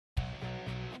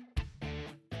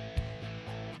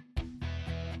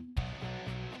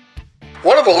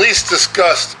One of the least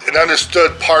discussed and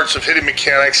understood parts of hitting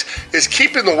mechanics is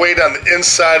keeping the weight on the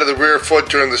inside of the rear foot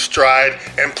during the stride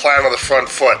and plant of the front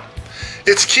foot.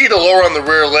 It's key to lower on the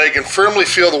rear leg and firmly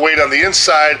feel the weight on the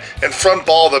inside and front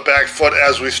ball of the back foot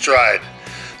as we stride.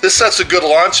 This sets a good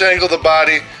launch angle of the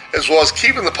body, as well as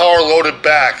keeping the power loaded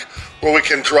back where we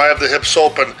can drive the hips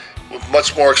open with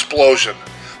much more explosion.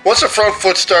 Once the front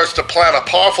foot starts to plant, a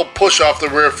powerful push off the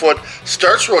rear foot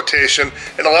starts rotation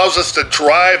and allows us to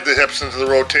drive the hips into the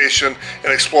rotation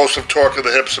and explosive torque of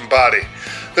the hips and body.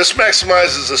 This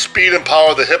maximizes the speed and power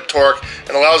of the hip torque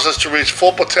and allows us to reach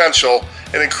full potential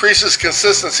and increases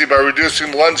consistency by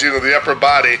reducing lunging of the upper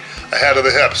body ahead of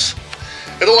the hips.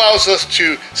 It allows us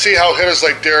to see how hitters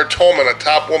like Dara Tolman, a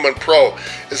top woman pro,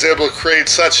 is able to create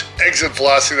such exit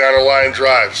velocity on her line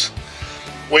drives.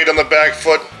 Weight on the back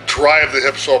foot, drive the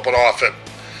hips open off it.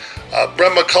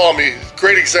 Brent McCullum,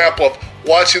 great example of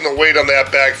watching the weight on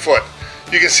that back foot.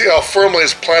 You can see how firmly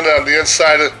it's planted on the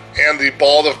inside and the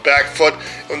ball of the back foot.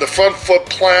 When the front foot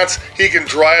plants, he can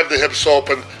drive the hips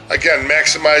open, again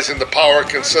maximizing the power and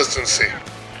consistency.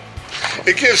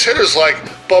 It gives hitters like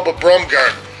Bubba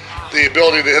Brumgart the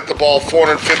ability to hit the ball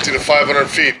 450 to 500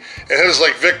 feet, and hitters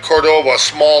like Vic Cordova, a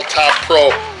small top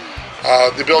pro,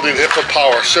 the ability to hit for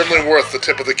power. Certainly worth the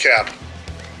tip of the cap.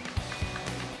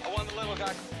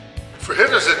 For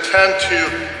hitters that tend to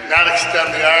not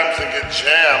extend the arms and get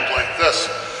jammed like this,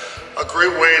 a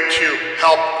great way to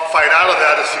help fight out of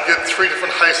that is to get 3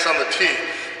 different heights on the tee.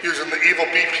 Using the Evil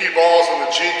BP balls and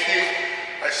the GT,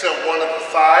 I set one at the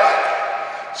thigh,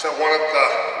 set one at the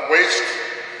waist,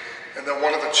 and then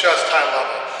one at the chest high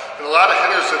level. And a lot of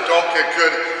hitters that don't get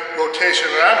good rotation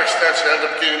and arm extension end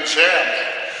up getting jammed.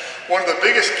 One of the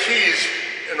biggest keys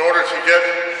in order to get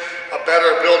a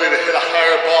better ability to hit a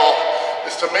higher ball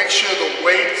is to make sure the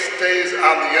weight stays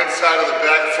on the inside of the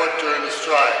back foot during the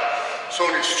stride. So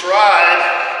when you stride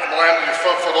and land with your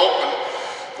front foot open,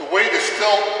 the weight is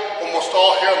still almost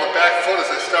all here on the back foot as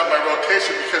I start my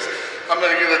rotation, because I'm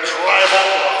going to get a drive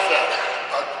open off that,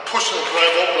 pushing the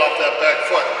drive open off that back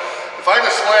foot. If I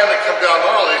just land and come down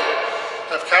early,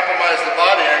 I've compromised the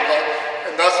body angle,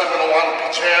 and thus I'm going to want to be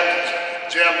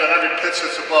jammed on every pitch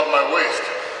that's above my waist.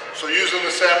 So using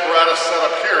this apparatus set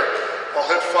up here, I'll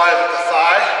hit 5 at the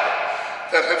thigh,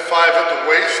 then hit 5 at the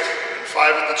waist, and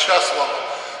 5 at the chest level.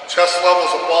 Chest level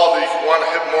is a ball that you can want to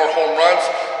hit more home runs,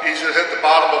 easier to hit the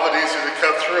bottom of it, easier to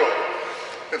cut through.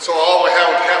 And so all we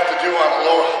would have to do on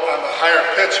the higher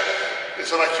pitch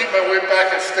is if I keep my weight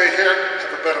back and stay here,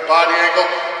 have a better body angle.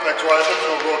 If I drive into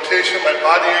a rotation, my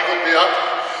body angle will be up.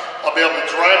 I'll be able to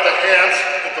drive the hands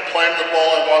at the plane of the ball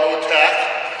I want to attack,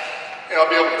 and I'll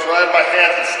be able to drive my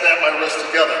hands and snap my wrists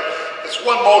together. It's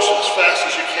one motion as fast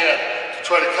as you can to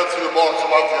try to cut through the ball and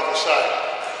come out the other side.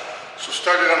 So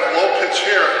starting on the low pitch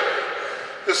here,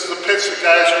 this is a pitch that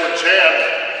guys who are jammed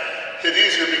hit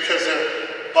easier because their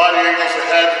body angle's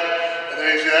ahead, and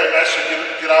they're easy to actually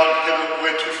get out and get it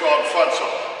way too far out in front. So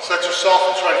set yourself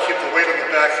and try to keep the weight on the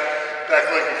back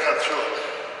leg and cut through it.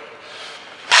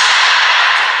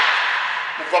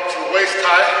 Move up to the waist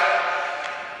high,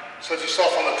 set yourself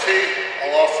on the tee,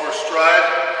 allow for a stride.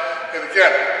 And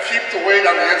again, keep the weight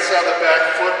on the inside of the back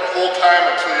foot the whole time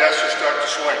until you actually start to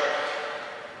swing.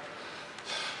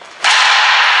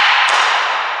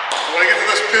 When I get to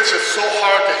this pitch, it's so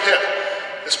hard to hit,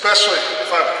 especially if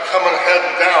I'm coming head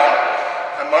and down,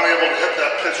 I'm unable to hit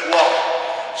that pitch well.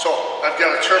 So I've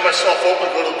got to turn myself open,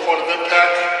 go to the point of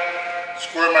impact,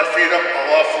 square my feet up,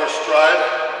 allow for a stride.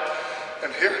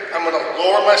 And here, I'm going to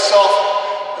lower myself,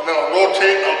 and then I'll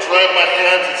rotate, and I'll drive my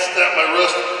hands and snap my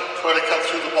wrist, try to cut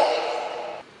through the ball.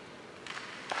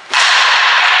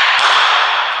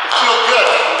 It feels good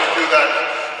when you do that.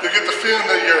 You get the feeling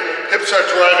that your hips are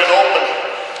driving open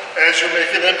as you're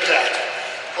making impact.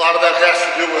 A lot of that has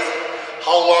to do with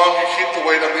how long you keep the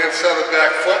weight on the inside of the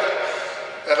back foot.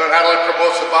 That not only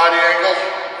promotes the body angle,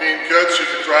 being good so you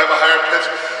can drive a higher pitch,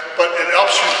 but it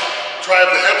helps you drive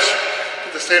the hips.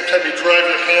 At the same time you drive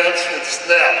your hands and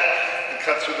snap and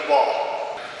cut through the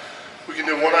ball. We can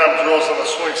do one-arm drills on the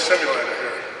swing simulator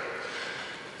here.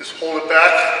 Just hold it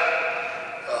back,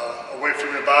 away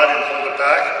from your body and hold it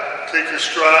back. Take your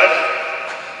stride,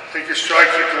 keep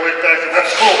the weight back, and then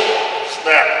boom,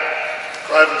 snap.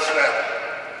 Drive and snap.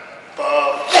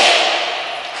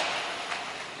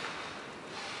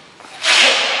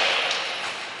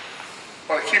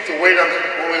 Want to keep the weight on,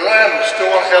 when we land, we still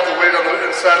want to have the weight on the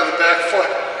inside of the back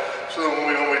foot. So that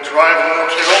when we drive and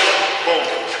rotate over, boom,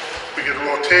 we get a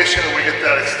rotation and we get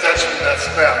that extension and that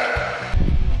snap.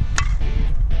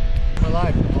 We're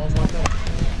live, all in one minute.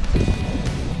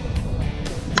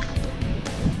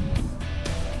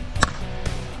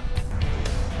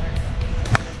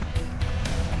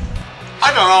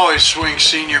 I don't always swing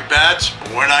senior bats, but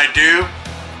when I do,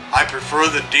 I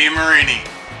prefer the DeMarini.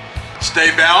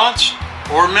 Stay balanced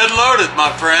or mid-loaded,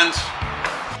 my friends.